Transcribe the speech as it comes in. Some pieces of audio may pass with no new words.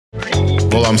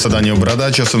Volám sa Daniel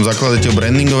Bradáč a som zakladateľ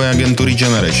brandingovej agentúry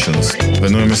Generations.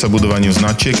 Venujeme sa budovaniu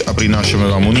značiek a prinášame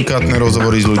vám unikátne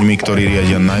rozhovory s ľuďmi, ktorí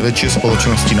riadia najväčšie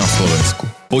spoločnosti na Slovensku.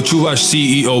 Počúvaš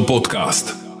CEO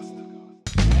Podcast.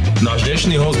 Náš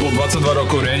dnešný host bol 22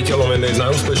 rokov riaditeľom jednej z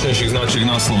najúspešnejších značiek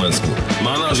na Slovensku.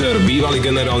 Manažér, bývalý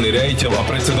generálny riaditeľ a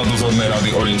predseda dozornej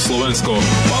rady Orange Slovensko,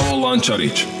 Pavol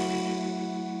Lančarič.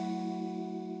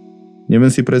 Neviem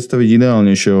si predstaviť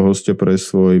ideálnejšieho hostia pre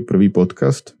svoj prvý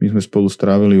podcast. My sme spolu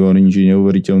strávili v Orange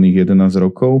neuveriteľných 11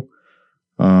 rokov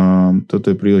a toto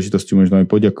je príležitosť možno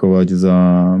aj poďakovať za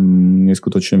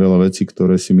neskutočne veľa vecí,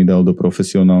 ktoré si mi dal do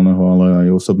profesionálneho, ale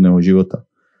aj osobného života.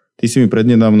 Ty si mi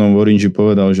prednedávnom v Orange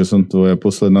povedal, že som tvoja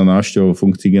posledná návšteva vo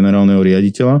funkcii generálneho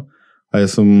riaditeľa a ja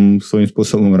som svojím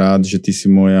spôsobom rád, že ty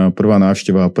si moja prvá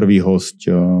návšteva a prvý host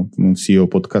v CEO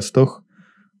podcastoch.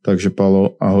 Takže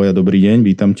Palo, ahoj a dobrý deň,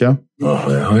 vítam ťa.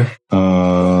 Ahoj.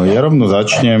 Ja rovno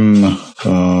začnem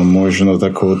možno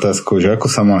takou otázkou, že ako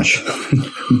sa máš?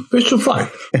 Vieš čo, fajn,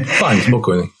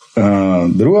 spokojný.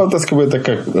 Druhá otázka bude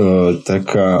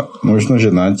taká možno,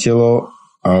 že na telo,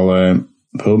 ale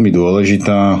veľmi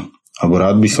dôležitá, alebo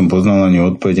rád by som poznal na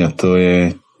ňu odpoveď, a to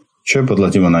je, čo je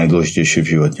podľa teba najdôležitejšie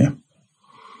v živote?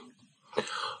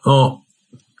 No,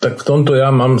 tak v tomto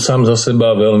ja mám sám za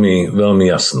seba veľmi, veľmi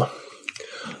jasno.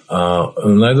 A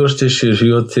najdôležitejšie v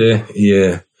živote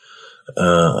je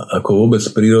ako vôbec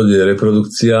v prírode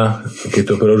reprodukcia. Keď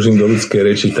to preložím do ľudskej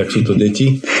reči, tak sú to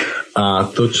deti. A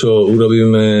to, čo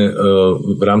urobíme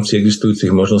v rámci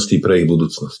existujúcich možností pre ich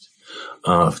budúcnosť.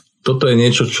 A toto je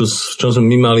niečo, čo sme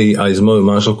my mali aj s mojou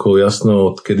manželkou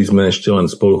jasno, odkedy sme ešte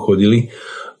len spolu chodili.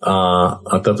 A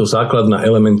táto základná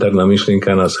elementárna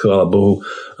myšlienka nás, chvála Bohu,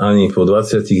 ani po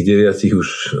 29 už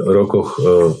rokoch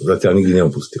zatiaľ nikdy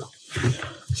neopustila.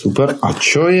 Super. A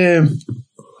čo je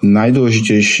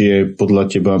najdôležitejšie podľa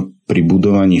teba pri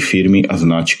budovaní firmy a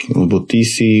značky? Lebo ty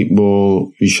si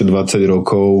bol vyše 20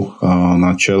 rokov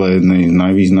na čele jednej z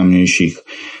najvýznamnejších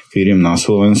firiem na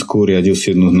Slovensku, riadil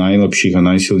si jednu z najlepších a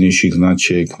najsilnejších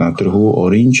značiek na trhu,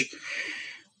 Orange.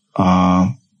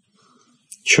 A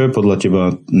čo je podľa teba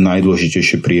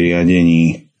najdôležitejšie pri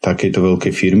riadení takejto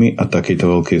veľkej firmy a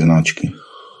takejto veľkej značky?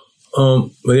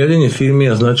 Riadenie firmy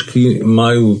a značky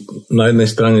majú na jednej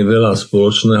strane veľa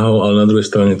spoločného, ale na druhej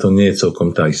strane to nie je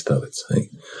celkom tá istá vec. Hej.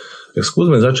 Tak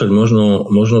skúsme začať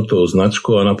možno tou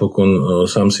značkou a napokon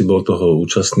sám si bol toho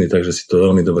účastný, takže si to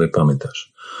veľmi dobre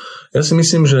pamätáš. Ja si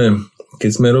myslím, že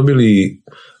keď sme robili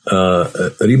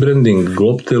rebranding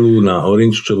Globtelu na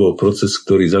Orange, čo bol proces,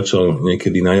 ktorý začal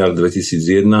niekedy na jar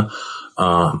 2001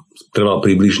 a trval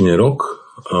približne rok,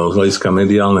 z hľadiska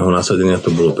mediálneho nasadenia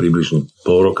to bolo približne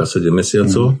pol roka, 7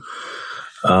 mesiacov.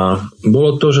 A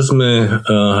bolo to, že sme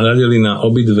hľadeli na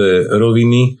obidve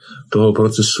roviny toho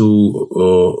procesu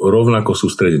rovnako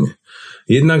sústredene.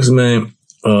 Jednak sme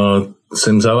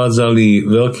sem zavádzali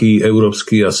veľký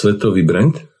európsky a svetový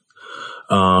brand,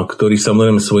 ktorý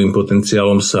samozrejme svojím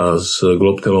potenciálom sa s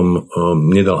Globtelom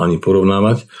nedal ani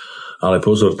porovnávať. Ale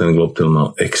pozor, ten Globtel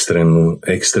mal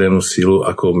extrémnu silu,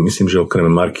 ako myslím, že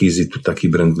okrem Markízy tu taký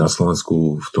brand na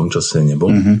Slovensku v tom čase nebol.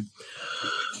 Mm-hmm.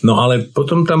 No ale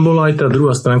potom tam bola aj tá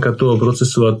druhá stránka toho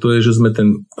procesu a to je, že sme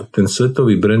ten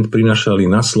svetový brand prinašali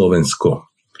na Slovensko.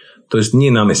 To je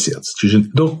nie na mesiac. Čiže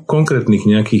do konkrétnych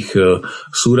nejakých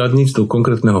súradníc, do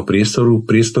konkrétneho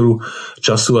priestoru,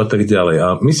 času a tak ďalej.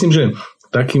 A myslím, že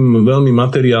takým veľmi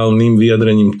materiálnym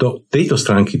vyjadrením tejto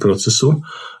stránky procesu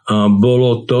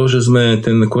bolo to, že sme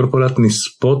ten korporátny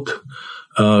spot,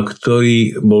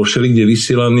 ktorý bol všelikde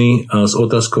vysielaný s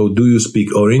otázkou Do you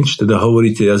speak Orange, teda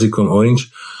hovoríte jazykom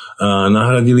Orange,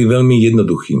 nahradili veľmi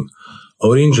jednoduchým.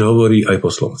 Orange hovorí aj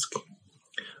po slovensky.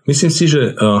 Myslím si,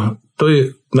 že to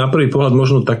je na prvý pohľad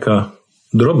možno taká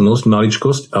drobnosť,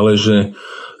 maličkosť, ale že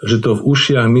to v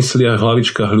ušiach, mysliach,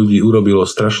 hlavičkách ľudí urobilo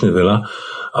strašne veľa.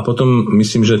 A potom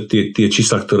myslím, že tie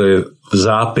čísla, ktoré v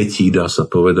zápätí, dá sa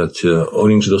povedať,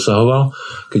 Orange dosahoval,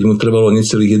 keď mu trvalo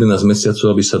necelých 11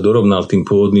 mesiacov, aby sa dorovnal tým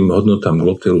pôvodným hodnotám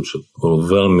Globtelu, čo bolo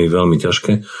veľmi, veľmi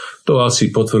ťažké, to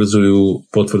asi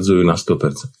potvrdzujú na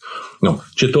 100%. No,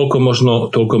 čiže toľko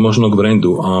možno k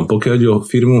brandu. A pokiaľ ide o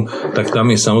firmu, tak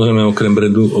tam je samozrejme okrem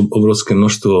brandu obrovské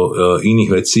množstvo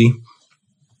iných vecí.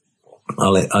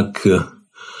 Ale ak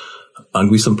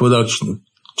by som povedal,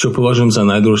 čo považujem za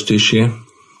najdôležitejšie,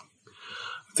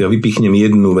 ja vypichnem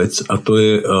jednu vec a to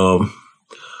je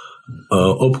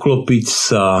obklopiť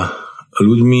sa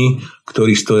ľuďmi,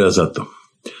 ktorí stoja za to.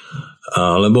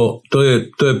 Lebo to je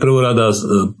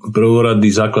prvoradý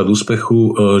základ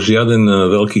úspechu. Žiaden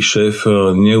veľký šéf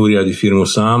neuriadi firmu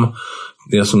sám.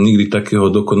 Ja som nikdy takého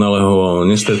dokonalého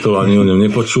nestretol ani o ňom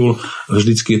nepočul.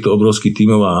 Vždycky je to obrovský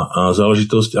tímová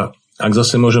záležitosť a ak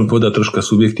zase môžem povedať troška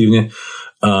subjektívne,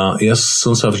 ja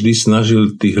som sa vždy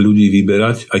snažil tých ľudí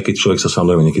vyberať, aj keď človek sa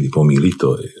samozrejme niekedy pomýli,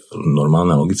 to je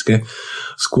normálne, logické,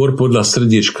 skôr podľa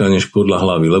srdiečka, než podľa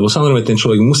hlavy. Lebo samozrejme ten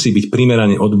človek musí byť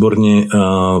primerane odborne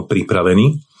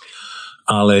pripravený,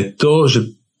 ale to, že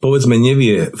povedzme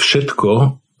nevie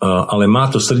všetko, ale má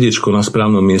to srdiečko na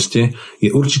správnom mieste,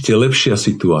 je určite lepšia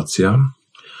situácia,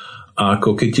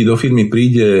 ako keď ti do firmy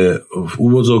príde v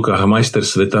úvodzovkách majster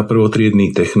sveta, prvotriedny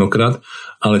technokrat,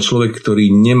 ale človek, ktorý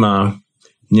nemá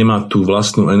tú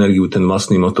vlastnú energiu, ten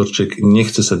vlastný motorček,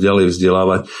 nechce sa ďalej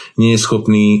vzdelávať, nie je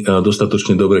schopný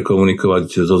dostatočne dobre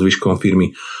komunikovať so zvyškom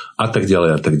firmy a tak ďalej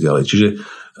a tak ďalej. Čiže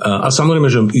a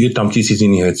samozrejme, že je tam 1000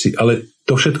 iných vecí, ale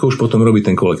to všetko už potom robí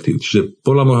ten kolektív. Čiže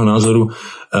podľa môjho názoru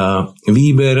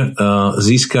výber,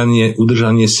 získanie,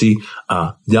 udržanie si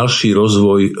a ďalší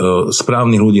rozvoj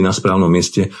správnych ľudí na správnom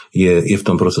mieste je v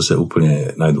tom procese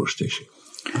úplne najdôležitejší.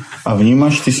 A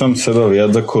vnímaš ty sám seba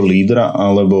viac ako lídra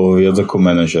alebo viac ako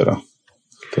manažera?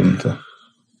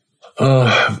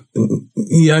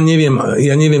 Ja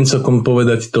neviem celkom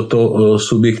povedať toto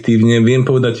subjektívne. Viem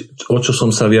povedať, o čo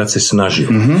som sa viacej snažil.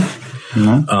 Mm-hmm.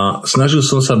 No. A snažil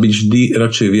som sa byť vždy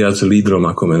radšej viac lídrom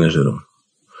ako manažerom.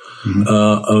 Mm-hmm.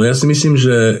 Ale ja si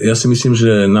myslím,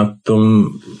 že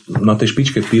na tej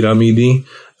špičke pyramídy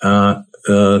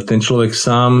ten človek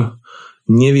sám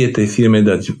nevie tej firme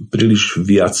dať príliš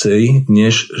viacej,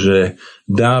 než že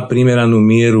dá primeranú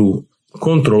mieru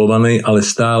kontrolovanej, ale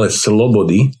stále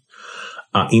slobody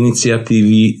a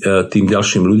iniciatívy tým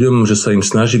ďalším ľuďom, že sa im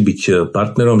snaží byť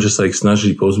partnerom, že sa ich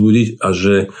snaží povzbudiť a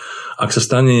že ak sa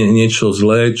stane niečo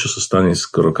zlé, čo sa stane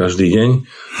skoro každý deň,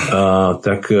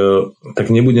 tak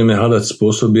nebudeme hľadať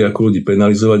spôsoby, ako ľudí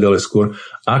penalizovať, ale skôr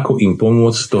ako im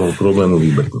pomôcť z toho problému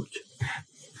vybrnúť.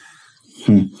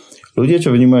 Ľudia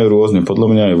ťa vnímajú rôzne, podľa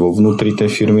mňa aj vo vnútri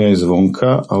tej firmy, aj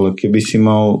zvonka, ale keby si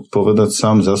mal povedať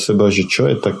sám za seba, že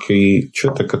čo je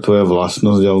taká tvoja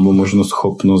vlastnosť alebo možno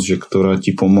schopnosť, že ktorá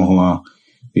ti pomohla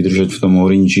vydržať v tom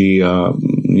Orange a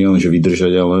nielenže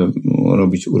vydržať, ale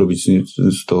urobiť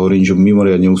z toho Orange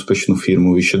mimoriadne úspešnú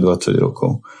firmu vyše 20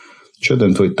 rokov. Čo je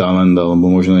ten tvoj talent alebo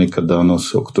možno nejaká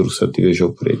danosť, o ktorú sa ty vieš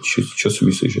oprieť? Čo si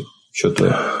myslíš, že čo to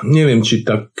je? Neviem, či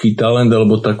taký talent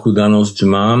alebo takú danosť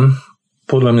mám.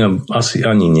 Podľa mňa asi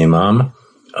ani nemám.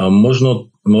 A možno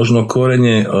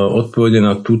korene odpovede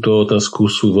na túto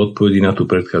otázku sú v odpovedi na tú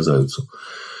predchádzajúcu.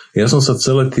 Ja som sa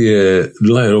celé tie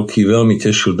dlhé roky veľmi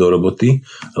tešil do roboty,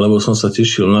 lebo som sa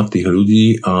tešil na tých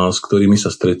ľudí, s ktorými sa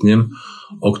stretnem,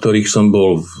 o ktorých som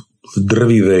bol v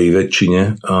drvivej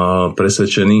väčšine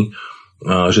presvedčený,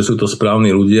 že sú to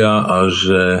správni ľudia a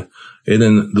že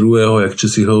jeden druhého, jak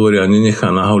Česi hovoria,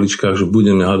 nenechá na holičkách, že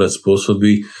budeme hľadať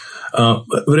spôsoby. A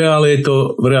v reále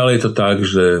je to tak,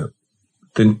 že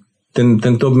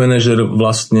ten top manažer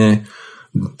vlastne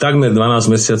takmer 12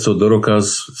 mesiacov do roka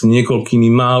s niekoľkými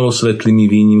málo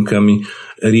svetlými výnimkami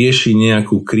rieši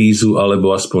nejakú krízu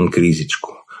alebo aspoň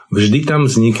krízičku. Vždy tam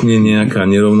vznikne nejaká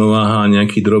nerovnováha a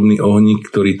nejaký drobný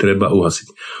ohník, ktorý treba uhasiť.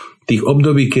 Tých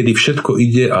období, kedy všetko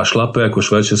ide a šlape ako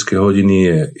švajčiarske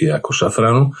hodiny je ako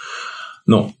šafránu.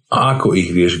 No a ako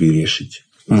ich vieš vyriešiť?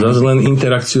 Zas len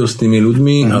interakciou s tými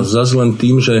ľuďmi a zas len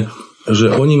tým, že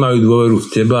oni majú dôveru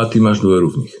v teba a ty máš dôveru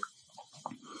v nich.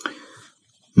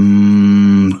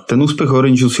 Ten úspech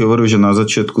Orange si hovoril, že na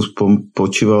začiatku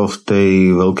počíval v tej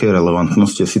veľkej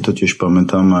relevantnosti. Ja si to tiež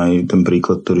pamätám, aj ten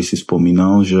príklad, ktorý si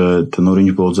spomínal, že ten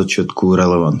Orange bol od začiatku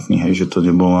relevantný, hej, že to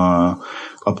nebola.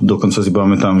 A dokonca si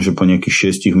pamätám, že po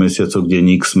nejakých 6 mesiacoch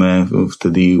denník SME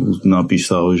vtedy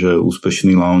napísal, že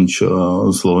úspešný launch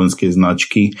slovenskej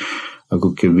značky,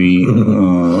 ako keby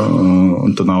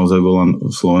to naozaj bola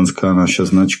slovenská naša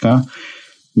značka.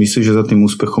 Myslíš, že za tým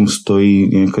úspechom stojí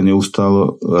nejaká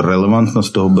neustále relevantnosť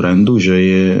toho brandu, že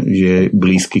je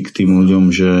blízky k tým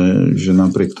ľuďom, že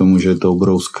napriek tomu, že je to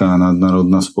obrovská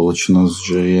nadnárodná spoločnosť,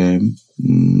 že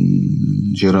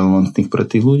je relevantných pre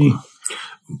tých ľudí?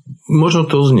 Možno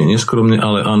to znie neskromne,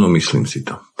 ale áno, myslím si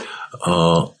to.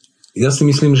 Ja si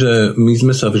myslím, že my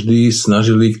sme sa vždy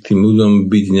snažili k tým ľuďom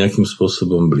byť nejakým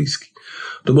spôsobom blízky.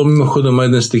 To bol mimochodom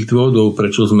jeden z tých dôvodov,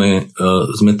 prečo sme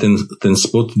ten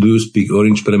spot Do You Speak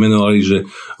Orange premenovali, že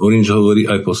Orange hovorí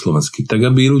aj po slovensky. Tak,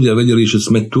 aby ľudia vedeli, že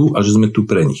sme tu a že sme tu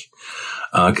pre nich.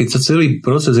 A keď sa celý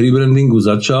proces rebrandingu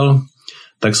začal,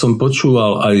 tak som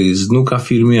počúval aj z dnuka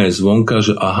firmy, aj zvonka,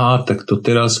 že aha, tak to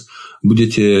teraz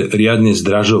budete riadne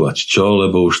zdražovať. Čo?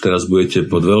 Lebo už teraz budete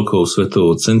pod veľkou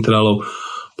svetovou centrálou,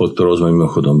 pod ktorou sme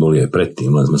mimochodom boli aj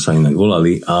predtým, len sme sa inak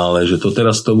volali, ale že to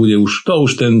teraz to bude už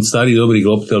ten starý dobrý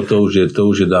Globtel, to už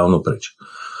je dávno preč.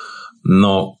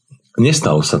 No,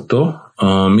 nestalo sa to.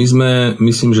 My sme,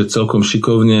 myslím, že celkom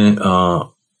šikovne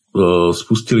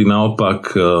spustili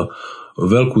naopak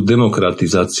veľkú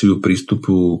demokratizáciu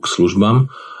prístupu k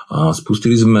službám. A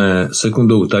spustili sme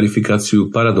sekundovú tarifikáciu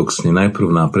paradoxne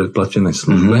najprv na predplatenej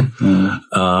službe,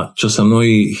 a čo sa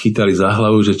mnohí chytali za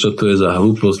hlavu, že čo to je za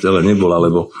hlúposť, ale nebola,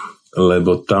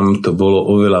 lebo tam to bolo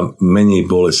oveľa menej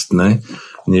bolestné,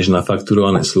 než na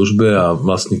fakturovanej službe a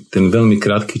vlastne ten veľmi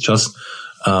krátky čas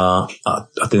a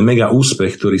ten mega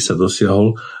úspech, ktorý sa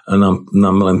dosiahol,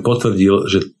 nám len potvrdil,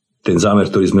 že ten zámer,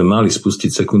 ktorý sme mali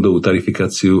spustiť sekundovú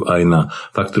tarifikáciu aj na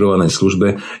fakturovanej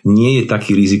službe, nie je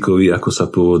taký rizikový, ako sa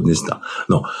pôvodne zdá.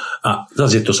 No a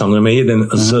zase je to samozrejme jeden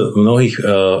z mnohých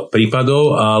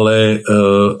prípadov, ale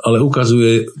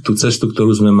ukazuje tú cestu, ktorú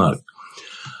sme mali.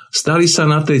 Stali sa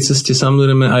na tej ceste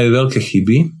samozrejme aj veľké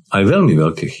chyby, aj veľmi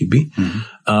veľké chyby,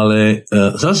 ale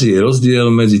zase je rozdiel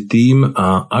medzi tým,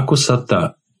 ako sa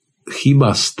tá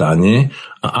chyba stane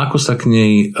a ako sa k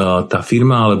nej tá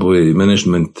firma alebo jej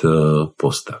management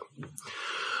postaví.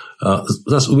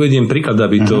 Zas uvediem príklad,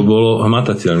 aby to bolo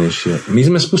hmatateľnejšie. My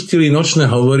sme spustili nočné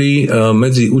hovory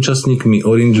medzi účastníkmi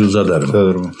Orangeu zadarmo.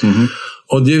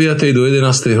 Od 9. do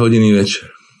 11. hodiny večer.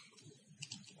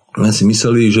 My si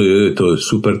mysleli, že to je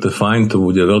super, to je fajn, to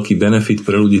bude veľký benefit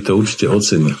pre ľudí, to určite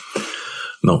ocenia.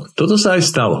 No, toto sa aj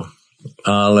stalo,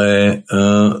 ale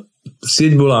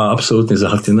sieť bola absolútne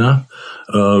zahltená.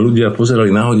 Ľudia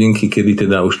pozerali na hodinky, kedy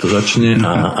teda už to začne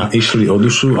a išli o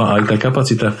dušu a aj tá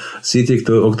kapacita siete,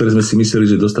 o ktorej sme si mysleli,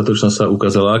 že dostatočná, sa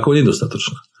ukázala ako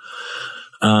nedostatočná.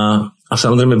 A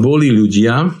samozrejme boli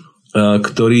ľudia,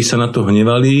 ktorí sa na to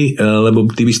hnevali, lebo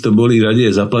tí by to boli radi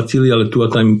aj zaplatili, ale tu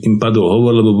a tam im padol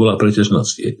hovor, lebo bola preťažná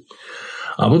sieť.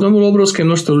 A potom bolo obrovské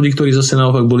množstvo ľudí, ktorí zase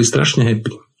naopak boli strašne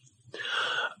happy.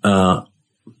 A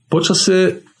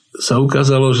počase sa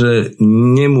ukázalo, že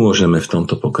nemôžeme v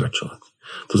tomto pokračovať.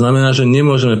 To znamená, že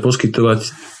nemôžeme poskytovať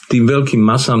tým veľkým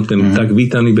masám ten tak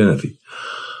vítaný benefit.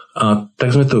 A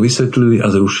tak sme to vysvetlili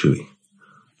a zrušili.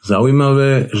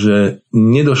 Zaujímavé, že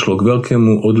nedošlo k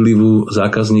veľkému odlivu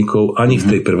zákazníkov ani v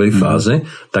tej prvej fáze,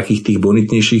 takých tých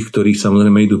bonitnejších, ktorí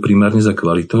samozrejme idú primárne za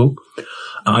kvalitou,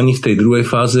 a ani v tej druhej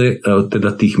fáze,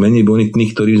 teda tých menej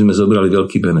bonitných, ktorým sme zobrali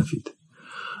veľký benefit.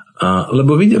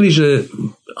 Lebo videli, že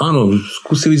áno,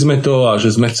 skúsili sme to a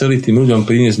že sme chceli tým ľuďom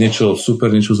priniesť niečo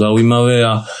super, niečo zaujímavé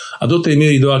a do tej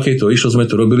miery, do akej to išlo, sme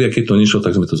to robili, a keď to nešlo,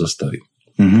 tak sme to zastavili.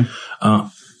 A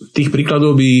tých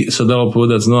príkladov by sa dalo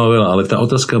povedať znova veľa, ale tá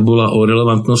otázka bola o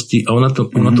relevantnosti a ona to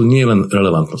nie je len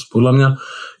relevantnosť. Podľa mňa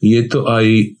je to aj,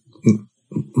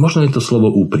 možno je to slovo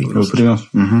úprimnosť.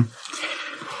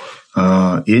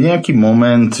 Je nejaký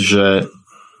moment, že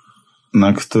na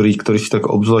ktorý si tak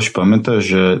obzvlášť pamätá,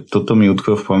 že toto mi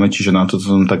utkvel v pamäti, že na to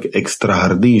som tak extra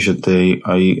hrdý, že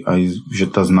že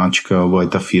tá značka alebo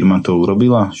aj tá firma to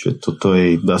urobila, že toto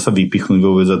je, dá sa vypichnúť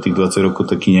vôbec za tých 20 rokov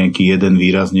taký nejaký jeden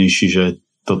výraznejší, že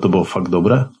toto bolo fakt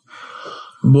dobré?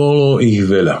 Bolo ich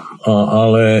veľa,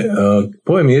 ale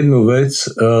poviem jednu vec,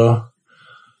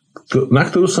 na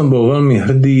ktorú som bol veľmi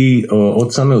hrdý od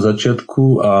samého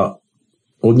začiatku a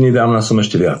od nedávna som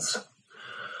ešte viac.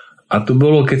 A to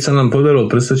bolo, keď sa nám podarilo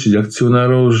presvedčiť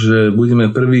akcionárov, že budeme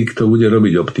prví, kto bude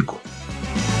robiť optiku.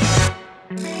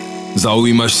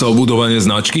 Zaujímaš sa o budovanie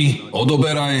značky?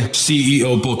 Odoberaj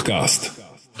CEO Podcast.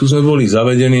 Tu sme boli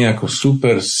zavedení ako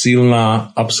super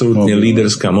silná, absolútne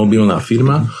líderská mobilná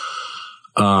firma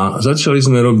a začali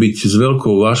sme robiť s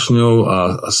veľkou vášňou a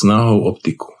snahou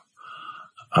optiku.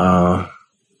 A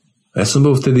ja som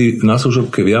bol vtedy na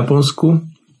služobke v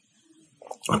Japonsku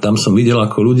a tam som videl,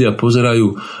 ako ľudia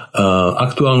pozerajú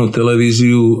aktuálnu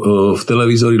televíziu v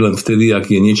televízori len vtedy,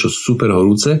 ak je niečo super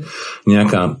horúce,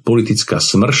 nejaká politická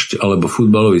smršť alebo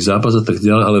futbalový zápas a tak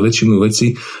ďalej, ale väčšinu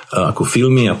vecí ako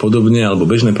filmy a podobne alebo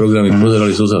bežné programy pozerali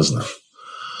zo záznamu.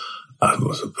 A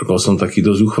bol som taký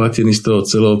dosť uchvátený z toho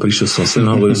celého, prišiel som sem,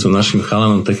 hovoril som našim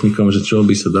chalanom, technikom, že čo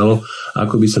by sa dalo,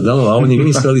 ako by sa dalo, a oni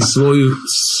vymysleli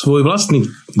svoj vlastný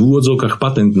v úvodzovkách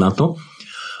patent na to,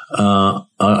 a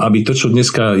aby to, čo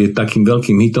dneska je takým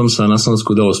veľkým hitom, sa na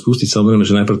Slovensku dalo spustiť. Samozrejme,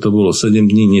 že najprv to bolo 7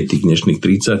 dní, nie tých dnešných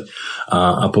 30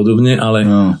 a podobne,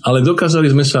 ale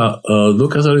dokázali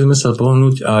sme sa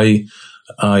pohnúť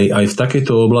aj v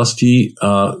takejto oblasti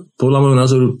a podľa môjho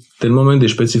názoru ten moment je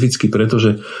špecifický,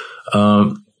 pretože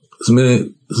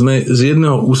sme z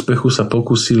jedného úspechu sa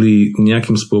pokúsili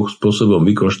nejakým spôsobom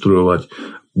vykonštruovať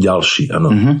ďalší.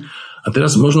 Áno. A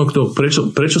teraz možno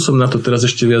prečo som na to teraz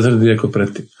ešte viac hrdý ako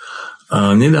predtým.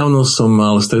 A nedávno som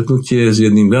mal stretnutie s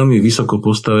jedným veľmi vysoko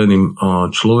postaveným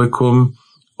človekom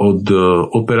od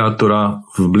operátora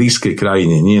v blízkej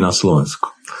krajine, nie na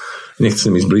Slovensku.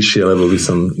 Nechcem ísť bližšie, lebo by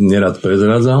som nerad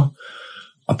prezrádzal.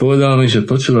 A povedal mi, že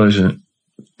počúvaj, že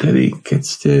tedy, keď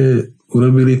ste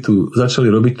začali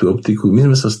robiť tú optiku,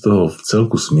 my sme sa z toho v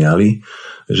celku smiali,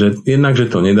 že jednak,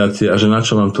 že to nedáte a že na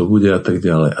čo vám to bude a tak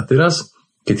ďalej. A teraz,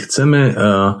 keď chceme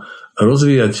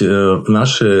rozvíjať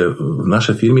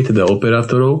naše firmy, teda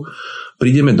operátorov,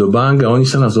 prídeme do bank a oni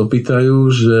sa nás opýtajú,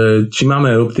 že či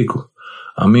máme aj optiku.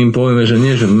 A my im povieme, že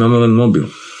nie, že my máme len mobil.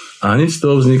 A hneď z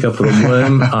toho vzniká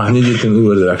problém a hneď je ten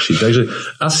úver drahší. Takže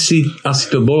asi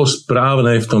to bolo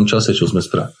správne v tom čase, čo sme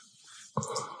spravili.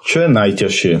 Čo je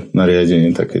najťažšie na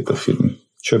riadenie takejto firmy?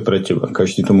 Čo je pre teba?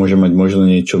 Každý to môže mať možno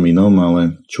niečom inom,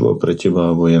 ale čo pre teba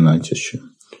alebo je najťažšie?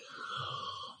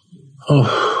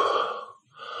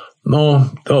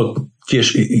 Tiež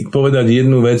povedať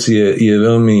jednu vec je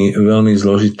veľmi, veľmi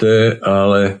zložité,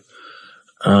 ale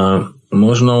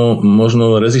možno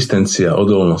rezistencia,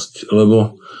 odolnosť,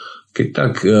 lebo keď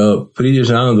tak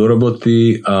prídeš ráno do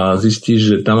roboty a zistíš,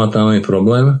 že tam a tam je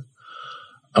problém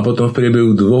a potom v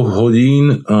priebehu 2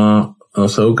 hodín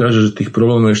sa ukáže, že tých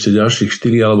problémov je ešte ďalších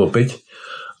 4 alebo 5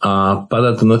 a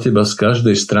padá to na teba z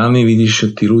každej strany, vidíš, že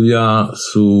tí ľudia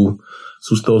sú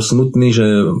z toho smutní, že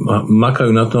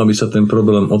makajú na tom, aby sa ten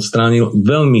problém odstránil,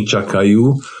 veľmi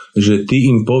čakajú, že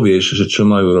ty im povieš, že čo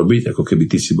majú robiť, ako keby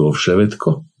ty si bol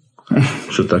vševedko,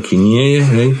 čo taký nie je,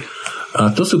 hej. A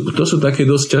to sú také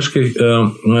dosť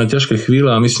ťažké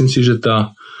chvíle a myslím si, že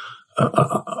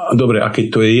dobre, a keď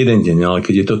to je jeden deň, ale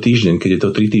keď je to týždeň, keď je to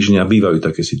 3 týždňa, bývajú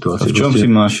také situácie. A v čom si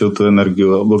našiel tú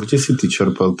energiu? Alebo kde si ty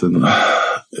čerpal ten?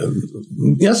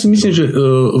 Ja si myslím, že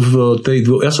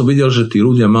ja som videl, že tí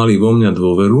ľudia mali vo mňa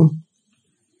dôveru.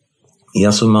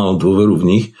 Ja som mal dôveru v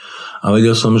nich a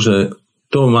vedel som, že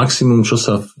to maximum, čo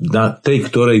sa tej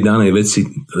ktorej danej veci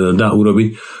dá urobiť,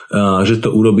 že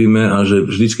to urobíme a že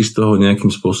vždycky z toho nejakým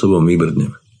spôsobom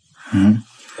vybrdneme.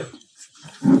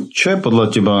 Čo je podľa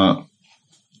teba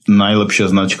najlepšia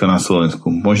značka na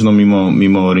Slovensku? Možno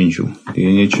mimo Orange.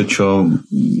 Je niečo, čo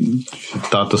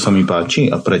táto sa mi páči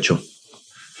a prečo?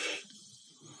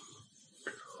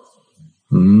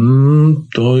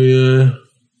 To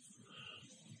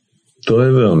je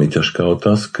veľmi ťažká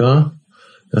otázka.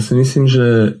 Ja si myslím,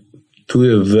 že tu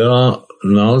je veľa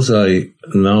naozaj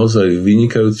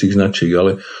vynikajúcich značiek,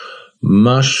 ale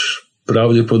máš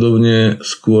pravdepodobne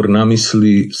skôr na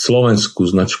mysli slovenskú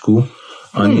značku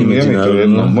a nie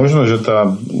medzinárodnú.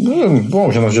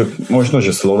 Možno,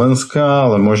 že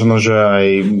slovenská, ale možno, že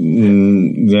aj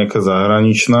nejaká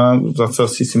zahraničná.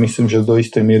 Zase si myslím, že do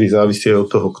istej miery závisí aj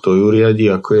od toho, kto ju riadi,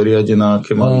 ako je riadená,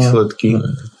 aké má výsledky.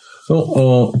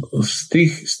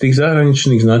 Z tých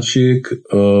zahraničných značiek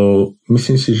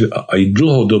myslím si, že aj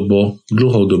dlhodobo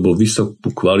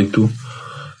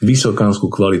vysokánskú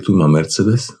kvalitu má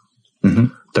Mercedes.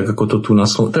 Tak ako to tu na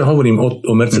Slovensku. Tak hovorím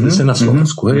o Mercedese na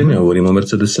Slovensku. Nehovorím o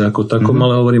Mercedese ako takom,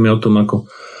 ale hovoríme o tom,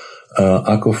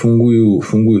 ako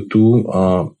fungujú tu.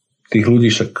 A tých ľudí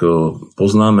však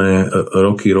poznáme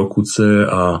roky, rokuce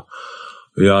a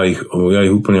ja ich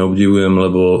úplne obdivujem,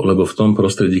 lebo v tom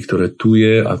prostredí, ktoré tu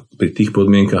je a pri tých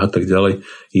podmienkach a tak ďalej,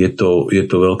 je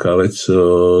to veľká vec,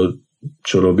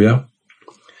 čo robia.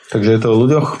 Takže je to o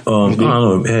ľuďoch?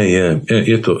 Áno,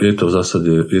 je to v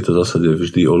zásade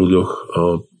vždy o ľuďoch.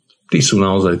 Tí sú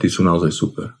naozaj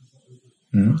super.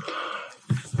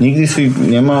 Nikdy si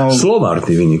nemal... Slovart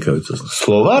je vynikajúca.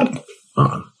 Slovart?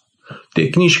 Áno. Tie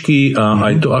knižky a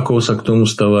aj to, ako sa k tomu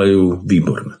stavajú,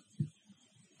 výborné.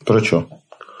 Prečo?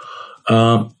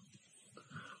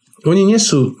 Oni nie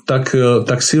sú tak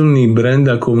silný brand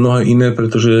ako mnohé iné,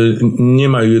 pretože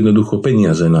nemajú jednoducho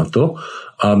peniaze na to,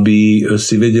 aby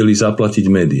si vedeli zaplatiť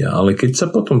médiá. Ale keď sa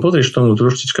potom pozrieš tomu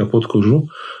trošička pod kožu,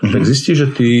 tak zistíš, že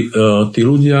tí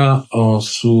ľudia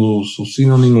sú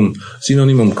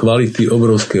synonymom kvality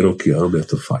obrovské roky a robia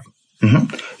to fajn.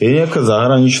 Je nejaká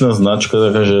zahraničná značka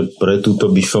taká, že pre túto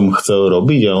by som chcel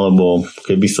robiť, alebo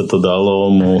keby sa to dalo,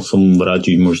 mohol som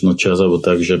vrátiť možno čas, alebo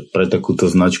tak, že pre takúto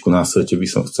značku na svete by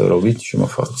som chcel robiť, čo ma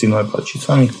fascinuje, páči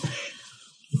sa mi?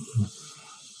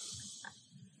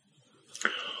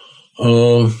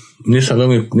 Mne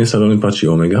sa veľmi páči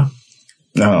Omega.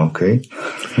 Okej.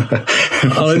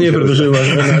 Ale nie preto, že ju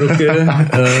máš na ruke,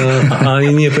 ani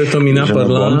nie preto mi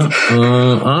napadla.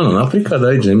 Áno, napríklad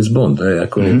aj James Bond.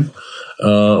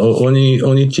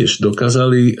 Oni tiež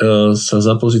dokázali sa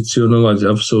zapozicionovať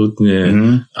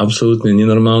absolútne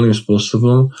nenormálnym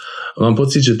spôsobom. Mám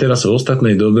pocit, že teraz v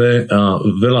ostatnej dobe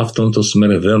veľa v tomto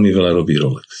smere veľmi veľa robí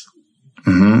Rolex.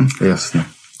 Jasne.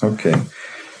 OK.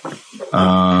 A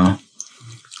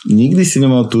nikdy si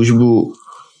nemal túžbu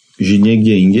žiť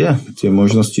niekde inde? Tie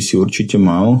možnosti si určite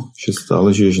mal, že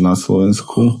stále žiješ na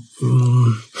Slovensku?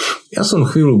 Ja som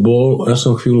chvíľu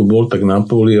bol tak na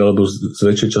poli alebo z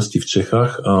väčšej časti v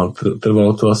Čechách a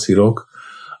trvalo to asi rok.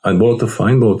 A bolo to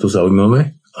fajn, bolo to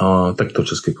zaujímavé, Tak to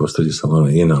české prostredie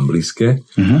samozrejme je nám blízke.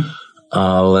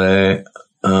 Ale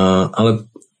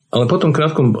po tom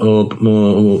krátkom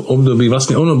období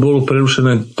vlastne ono bolo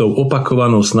prerušené tou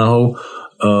opakovanou snahou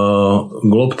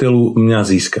Globtelu mňa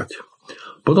získať.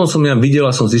 Potom som ja videl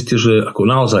a som zistil, že ako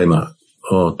naozaj ma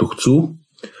tu chcú.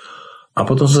 A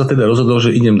potom som sa teda rozhodol,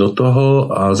 že idem do toho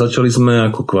a začali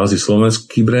sme ako kvázi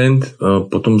slovenský brand,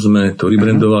 potom sme to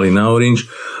rebrandovali na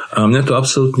Orange a mňa to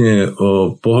absolútne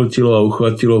pohltilo a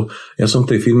uchvatilo. Ja som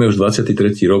v tej firme už 23.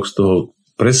 rok, z toho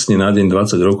presne na deň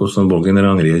 20 rokov som bol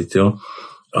generálny riaditeľ.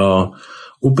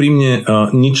 Úprimne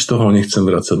nič z toho nechcem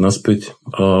vrácať naspäť,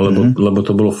 lebo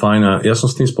to bolo fajn a ja som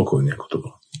s tým spokojný, ako to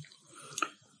bolo.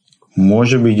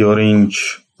 Môže byť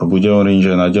Orange a bude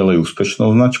Orange aj naďalej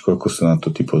úspešnou značkou? Ako sa na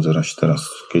to ty pozeráš teraz?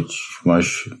 Keď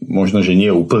máš, možno, že nie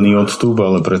úplný odstup,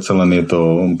 ale predsa len je to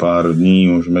pár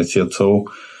dní, už mesiacov,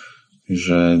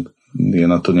 že je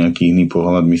na to nejaký iný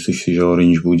pohľad. Myslíš si, že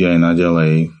Orange bude aj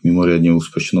naďalej mimoriadne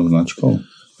úspešnou značkou?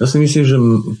 Ja si myslím, že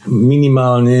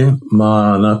minimálne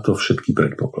má na to všetky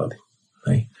predpoklady.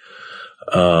 Hej.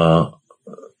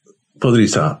 Podri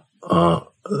sa,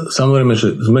 samozrejme,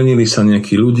 že zmenili sa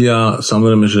nejakí ľudia,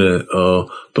 samozrejme, že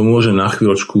to môže na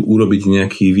chvíľočku urobiť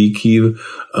nejaký výkyv,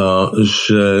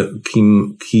 že kým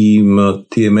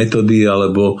tie metódy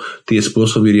alebo tie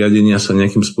spôsoby riadenia sa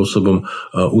nejakým spôsobom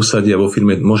usadia vo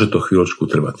firme, môže to chvíľočku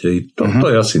trvať. To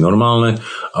je asi normálne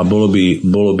a bolo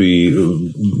by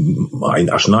aj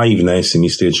až naivné si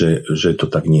myslieť, že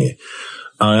to tak nie je.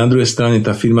 Ale na druhej strane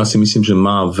tá firma si myslím, že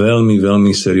má veľmi,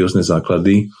 veľmi seriózne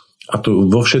základy a to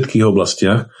vo všetkých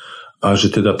oblastiach a že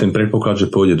teda ten predpoklad, že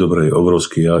pôjde dobre, je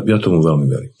obrovský. Ja tomu veľmi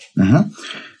verím.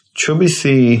 Čo by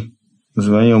si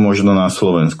zmenil možno na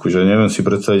Slovensku? Že neviem si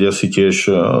predstaviť asi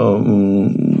tiež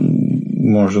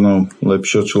možno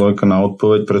lepšieho človeka na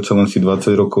odpoveď. Predsa len si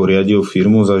 20 rokov riadil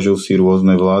firmu, zažil si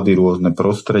rôzne vlády, rôzne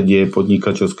prostredie,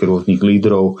 podnikateľské rôznych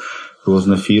lídrov,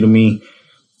 rôzne firmy.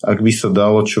 Ak by sa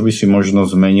dalo, čo by si možno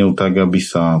zmenil tak, aby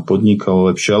sa podnikalo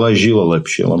lepšie, ale aj žilo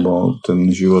lepšie, lebo ten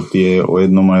život je o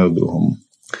jednom aj o druhom.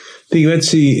 Tých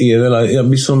vecí je veľa. Ja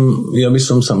by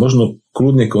som sa možno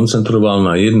kľudne koncentroval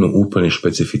na jednu úplne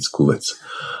špecifickú vec.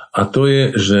 A to je,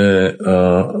 že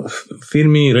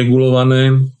firmy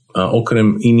regulované, a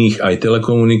okrem iných aj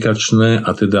telekomunikačné, a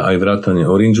teda aj vrátane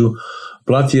Orangeu,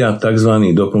 platia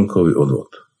tzv. Doplnkový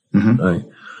odvod.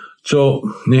 Čo,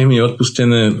 nech mi je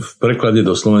odpustené, v preklade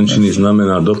do slovenčiny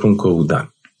znamená doplnkovú daň.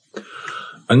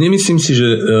 A nemyslím si,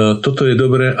 že toto je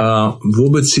dobré a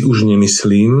vôbec si už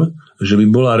nemyslím, že by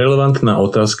bola relevantná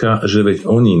otázka, že veď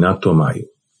oni na to majú.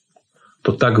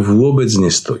 To tak vôbec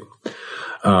nestojí.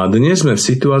 A dnes sme v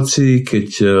situácii, keď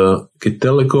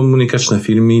telekomunikačné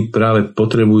firmy práve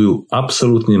potrebujú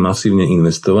absolútne masívne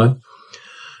investovať.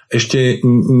 Ešte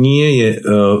nie je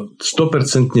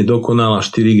 100% dokonalá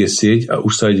 4G sieť a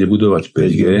už sa ide budovať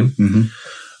 5G.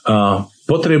 A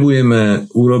potrebujeme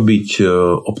urobiť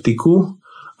optiku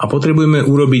a potrebujeme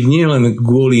urobiť nielen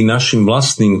kvôli našim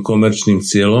vlastným komerčným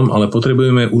cieľom, ale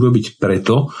potrebujeme urobiť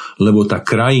preto, lebo tá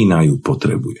krajina ju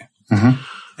potrebuje.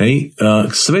 Hej.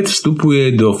 Svet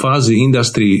vstupuje do fázy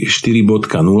Industry 4.0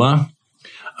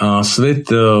 a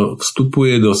svet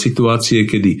vstupuje do situácie,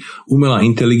 kedy umelá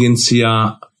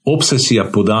inteligencia, obsesia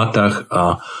po dátach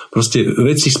a proste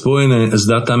veci spojené s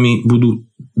dátami budú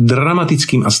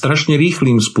dramatickým a strašne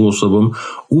rýchlým spôsobom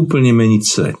úplne meniť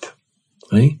svet.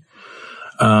 Hej?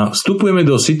 A vstupujeme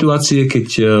do situácie,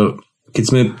 keď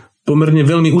sme pomerne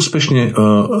veľmi úspešne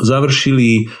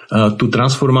završili tú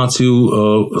transformáciu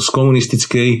z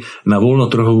komunistickej na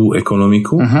voľnotrhovú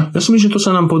ekonomiku. Ja si myslím, že to sa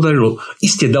nám podarilo.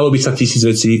 Isté, dalo by sa 1000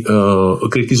 vecí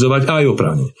kritizovať aj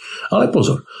oprávne. Ale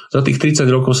pozor, za tých 30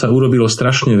 rokov sa urobilo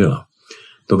strašne veľa.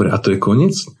 Dobre, a to je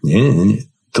koniec? Nie.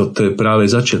 Toto je práve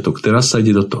začiatok. Teraz sa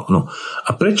ide do toho. No.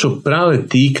 A prečo práve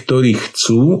tí, ktorí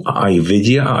chcú a aj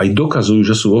vedia a aj dokazujú,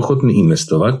 že sú ochotní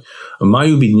investovať,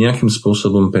 majú byť nejakým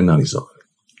spôsobom penalizovaní?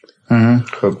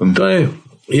 To je,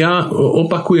 ja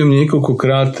opakujem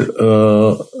niekoľkokrát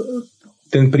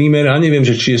ten prímer a neviem,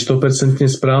 že či je 100%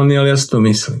 správny, ale ja si to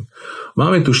myslím.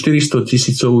 Máme tu 400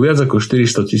 000, viac ako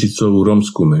 400 000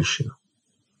 rómskú menšinu.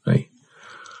 Hej.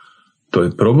 To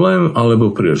je problém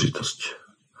alebo príležitosť?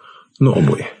 No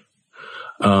oboje.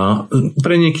 A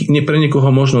pre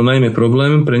niekoho možno najmä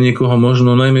problém, pre niekoho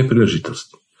možno najmä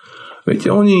príležitosť.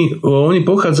 Viete, oni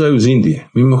pochádzajú z Indie.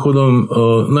 Mimochodom,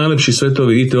 najlepší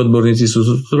svetoví IT odborníci sú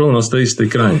rovno z tej istej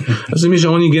krajiny. Ja si myslím, že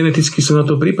oni geneticky sú na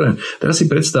to pripravení. Teraz si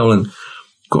predstav len,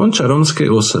 konča rómskej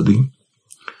osady,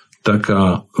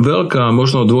 taká veľká,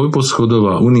 možno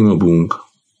dvojposchodová unimobunka,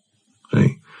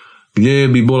 kde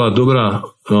by bola dobrá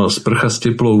sprcha s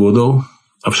teplou vodou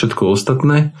a všetko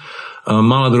ostatné.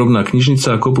 Malá drobná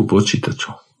knižnica a kopu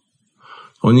počítačov.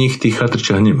 Oni ich v tých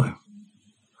chatrčiach nemajú.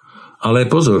 Ale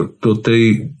pozor, do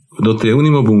tej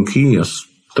unimobunky,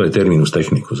 to je terminus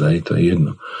technicus, to je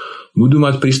jedno, budú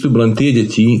mať prístup len tie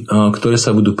deti, ktoré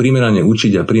sa budú primerane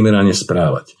učiť a primerane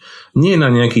správať. Nie na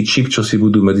nejaký čip, čo si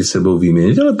budú medzi sebou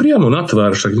vymieňať, ale priamo na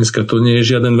tvár, však dneska to nie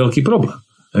je žiaden veľký problém.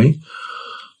 Hej?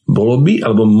 Bolo by,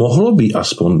 alebo mohlo by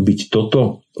aspoň byť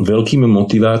toto veľkým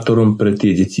motivátorom pre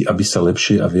tie deti, aby sa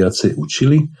lepšie a viacej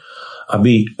učili,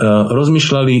 aby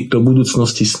rozmýšľali do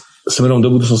budúcnosti, smerom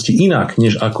do budúcnosti inak,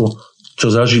 než ako čo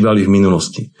zažívali v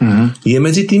minulosti. Je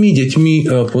medzi tými deťmi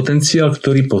potenciál,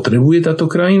 ktorý potrebuje táto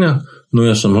krajina? No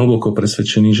ja som hlboko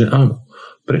presvedčený, že áno.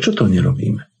 Prečo to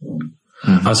nerobíme?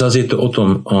 A zase je to o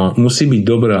tom, musí byť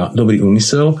dobrý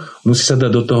úmysel, musí sa dať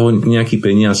do toho nejaký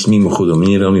peniaz, mimochodom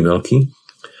nie je veľmi veľký,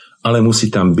 ale musí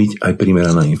tam byť aj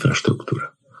primeraná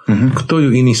infraštruktúra. Kto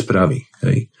ju iný spraví?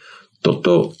 Hej.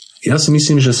 Toto, ja si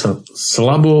myslím, že sa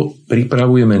slabo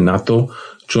pripravujeme na to,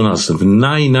 čo nás v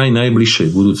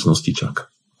najbližšej budúcnosti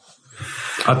čaká.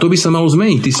 A to by sa malo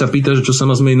zmeniť. Ty sa pýtaš, čo sa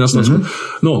má zmeniť na Slovensku.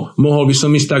 No, mohol by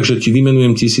som ísť tak, že ti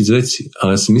vymenujem 1000 vecí,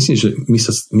 ale ja si myslím, že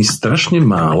my strašne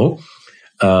málo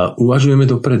uvažujeme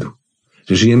dopredu.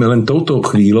 Že žijeme len touto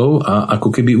chvíľou a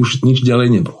ako keby už nič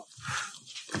ďalej nebolo.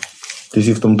 Ty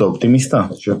si v tomto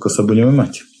optimista? Že ako sa budeme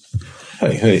mať?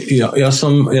 Hej, ja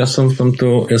som v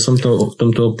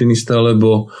tomto optimista,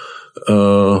 lebo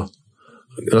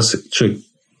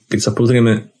keď sa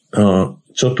pozrieme,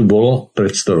 čo tu bolo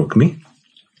pred 100 rokmi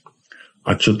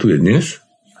a čo tu je dnes,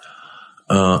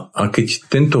 a keď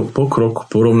tento pokrok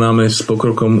porovnáme s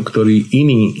pokrokom, ktorý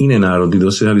iné národy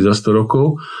dosiahli za 100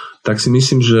 rokov, tak si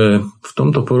myslím, že v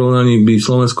tomto porovnaní by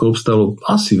Slovensko obstalo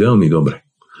asi veľmi dobre.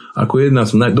 Ako jedna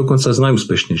dokonca z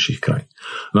najúspešnejších krajín.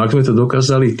 No ak sme to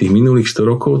dokázali tých minulých 100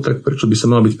 rokov, tak prečo by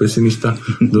sa mal byť pesimista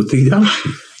do tých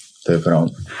ďalších? To je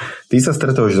pravda. Ty sa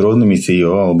stretávaš s rôznymi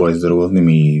CEO alebo aj s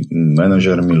rôznymi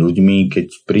manažermi, ľuďmi,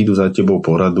 keď prídu za tebou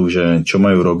poradu, že čo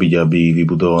majú robiť, aby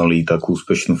vybudovali takú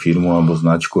úspešnú firmu alebo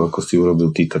značku, ako si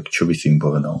urobil ty, tak čo by si im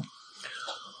povedal?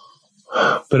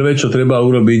 Prvé, čo treba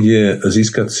urobiť, je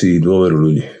získať si dôveru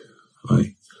ľudí.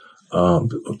 A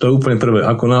to je úplne prvé.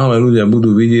 Ako náhle ľudia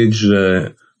budú vidieť, že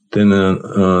ten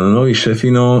nový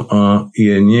šefino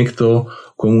je niekto,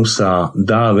 komu sa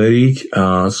dá veriť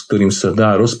a s ktorým sa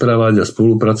dá rozprávať a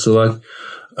spolupracovať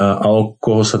a o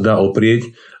koho sa dá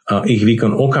oprieť a ich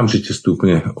výkon okamžite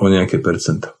stúpne o nejaké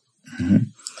percento.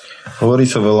 Hovorí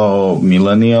sa veľa o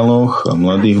mileniáloch a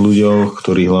mladých ľuďoch,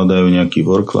 ktorí hľadajú nejaký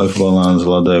work-life balance,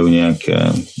 hľadajú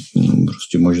nejaké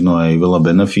proste možno aj veľa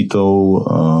benefitov,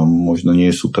 a možno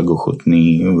nie sú tak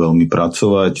ochotní veľmi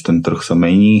pracovať, ten trh sa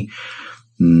mení.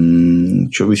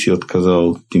 Čo by si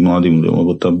odkázal tým mladým ľuďom,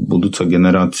 lebo tá budúca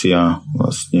generácia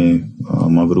vlastne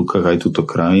má v rukách aj túto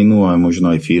krajinu, aj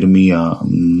možno aj firmy a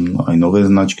aj nové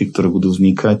značky, ktoré budú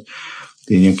vznikať.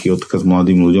 Je nejaký odkaz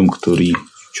mladým ľuďom, ktorí,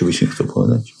 čo by si chcel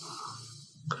povedať?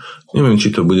 Neviem, či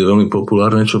to bude veľmi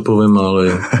populárne, čo poviem,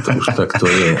 ale to už takto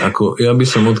je. Ja by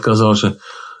som odkázal, že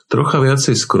trocha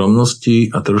viacej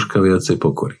skromnosti a troška viacej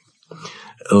pokory.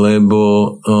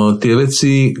 Lebo tie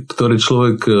veci, ktoré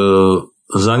človek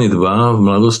zanedbá v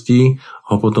mladosti,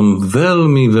 ho potom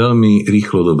veľmi, veľmi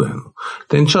rýchlo dobehnú.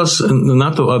 Ten čas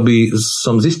na to, aby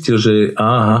som zistil, že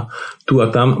tu a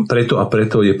tam, preto a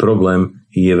preto je problém,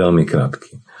 je veľmi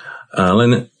krátky. A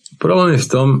len problém je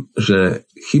v tom, že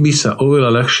chyby sa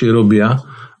oveľa ľahšie robia,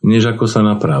 než ako sa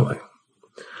naprávajú.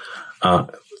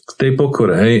 A k tej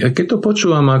pokore, a keď to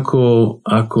počúvam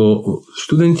ako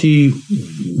študenti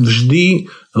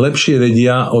vždy lepšie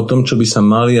vedia o tom, čo by sa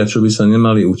mali a čo by sa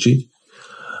nemali učiť,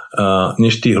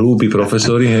 než tí hlúpi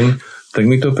profesori, tak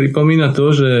mi to pripomína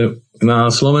to, že na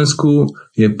Slovensku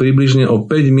je približne o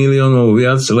 5 miliónov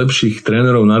viac lepších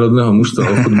trénerov národného mužstva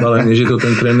o futbale, než je to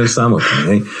ten tréner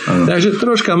samotný. Takže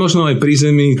troška možno aj pri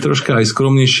zemi, troška aj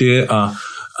skromnejšie a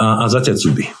zaťať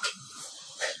zuby.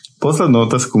 Poslednú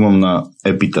otázku mám na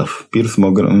Epitaph. Piers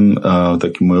Morgan,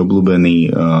 taký môj obľúbený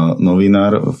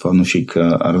novinár, fanúšik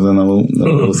Arsenalu,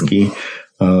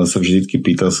 sa vždycky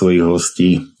pýtal svojich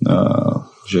hostí,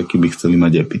 že keby chceli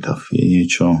mať Epitaph. Je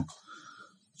niečo,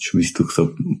 čo by si tu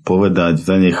chcel povedať,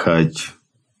 zanechať?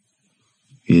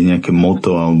 Je nejaké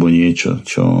motto alebo niečo,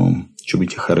 čo by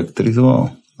ťa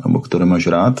charakterizovalo? Alebo ktoré máš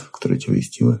rád, ktoré ťa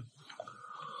vystihuje?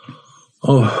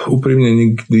 Úprimne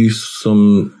nikdy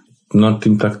som nad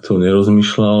tým takto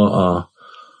nerozmýšľal a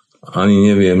ani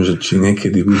neviem, že či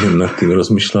niekedy budem nad tým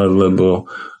rozmýšľať,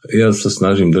 lebo ja sa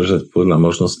snažím držať podľa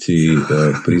možností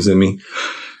pri zemi.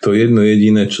 To jedno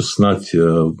jediné, čo snáď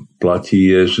platí,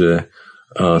 je, že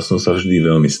som sa vždy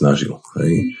veľmi snažil.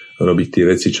 robiť tie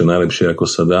veci čo najlepšie, ako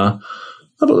sa dá.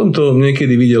 A potom to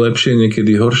niekedy vyjde lepšie,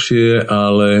 niekedy horšie,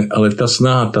 ale tá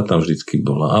snaha, tá tam vždycky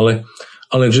bola.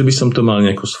 Ale že by som to mal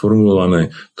nejako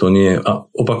sformulované, to nie. A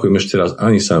opakujem ešte raz,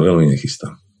 ani sa veľmi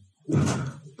nechystám.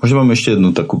 Možno mám ešte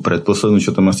jednu takú predposlednú,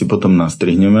 čo tam asi potom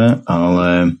nastrihneme,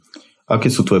 ale aké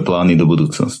sú tvoje plány do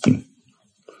budúcnosti?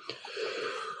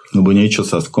 Lebo niečo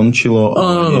sa skončilo,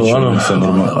 ale sa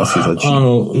normálne asi začína.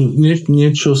 Áno,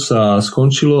 niečo sa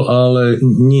skončilo, ale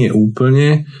nie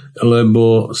úplne,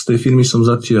 lebo z tej firmy som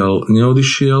zatiaľ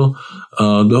neodišiel.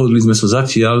 Dohodli sme sa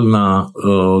zatiaľ na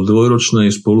dvojročnej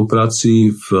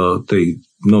spolupráci v tej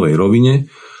novej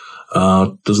rovine. A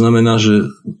to znamená, že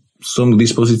som k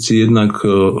dispozícii jednak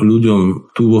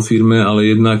ľuďom tu vo firme,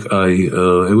 ale jednak aj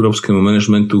európskemu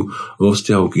manažmentu vo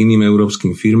vzťahu k iným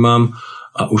európskym firmám.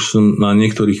 A už som na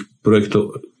niektorých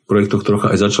projektoch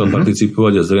trocha aj začal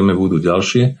participovať a zrejme budú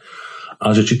ďalšie. A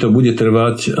že či to bude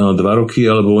trvať 2 roky,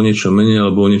 alebo o niečo menej,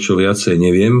 alebo o niečo viacej,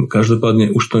 neviem.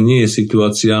 Každopádne už to nie je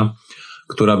situácia,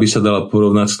 ktorá by sa dala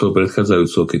porovnať s tou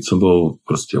predchádzajúcou, keď som bol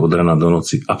proste od rana do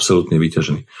noci absolútne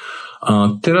vyťažený.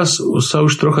 A teraz sa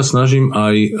už trocha snažím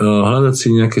aj hľadať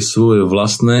si nejaké svoje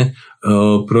vlastné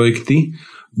projekty,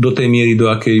 do tej miery,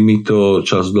 do akej mi to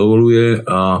čas dovoluje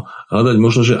a hľadať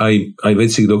možno, že aj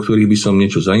veci, do ktorých by som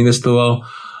niečo zainvestoval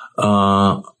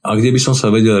a kde by som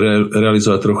sa vedel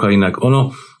realizovať trocha inak.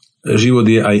 Život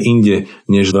je aj inde,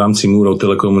 než v rámci múrov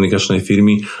telekomunikačnej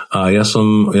firmy a ja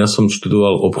som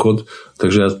študoval obchod,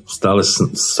 takže ja stále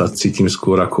sa cítim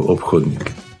skôr ako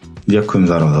obchodník. Ďakujem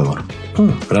za rozhovor.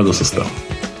 Rado sa stalo.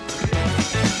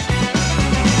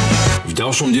 V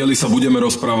ďalšom dieli sa budeme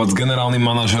rozprávať s generálnym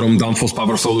manažerom Danfoss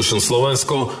Power Solutions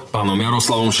Slovensko, pánom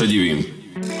Jaroslavom Šedivým.